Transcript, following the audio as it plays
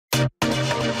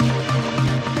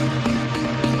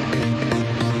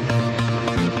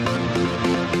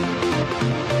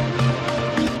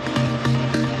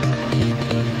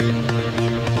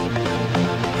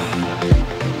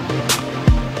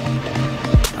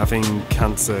Having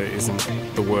cancer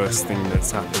isn't the worst thing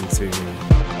that's happened to me.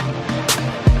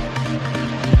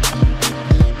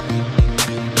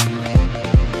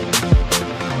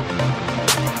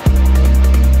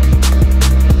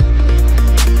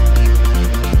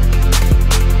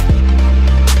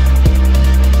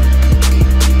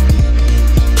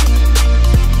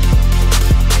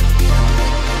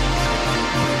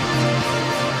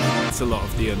 It's a lot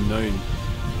of the unknown,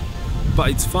 but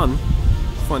it's fun.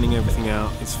 Finding everything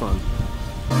out is fun.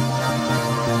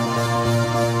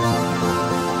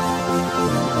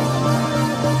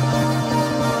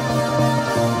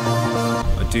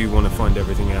 I do want to find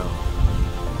everything out.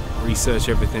 Research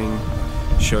everything,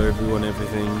 show everyone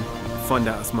everything, find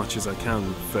out as much as I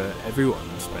can for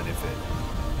everyone's benefit.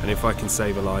 And if I can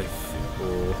save a life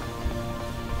or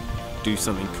do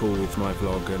something cool with my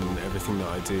vlog and everything that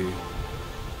I do,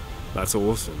 that's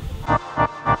awesome.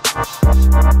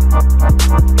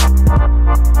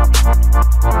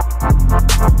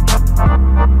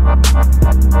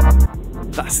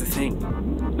 That's the thing.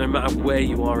 No matter where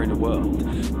you are in the world,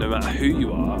 no matter who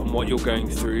you are and what you're going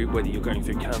through, whether you're going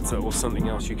through cancer or something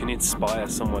else, you can inspire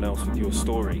someone else with your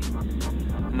story.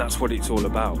 And that's what it's all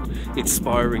about.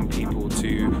 Inspiring people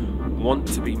to want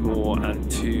to be more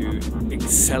and to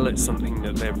excel at something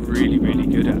that they're really, really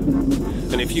good at.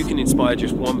 And if you can inspire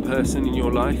just one person in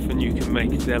your life and you can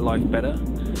make their life better,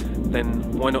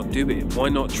 then why not do it? Why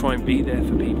not try and be there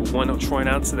for people? Why not try and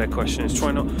answer their questions?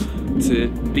 Try not to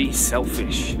be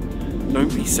selfish.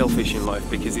 Don't be selfish in life,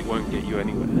 because it won't get you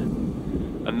anywhere.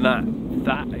 And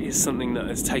that is something that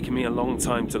has taken me a long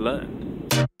time to learn.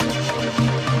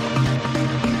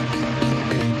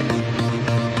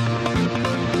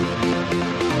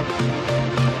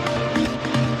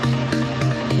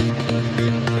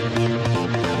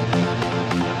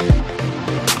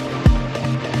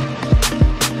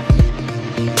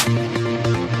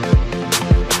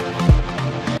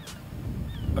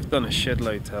 I've done a shed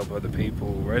load to help other people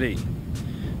already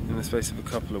in the space of a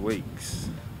couple of weeks.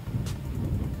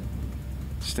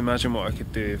 Just imagine what I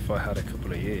could do if I had a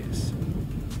couple of years.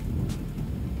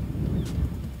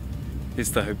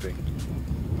 Here's to hoping.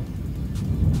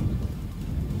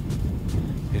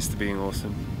 Here's to being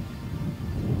awesome.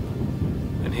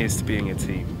 And here's to being a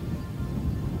team.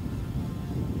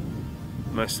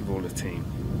 Most of all, a team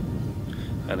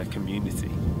and a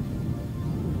community.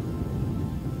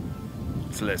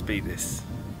 So let's beat this.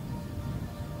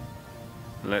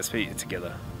 And let's beat it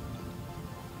together.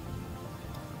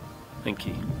 Thank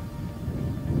you.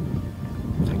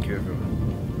 Thank you, everyone.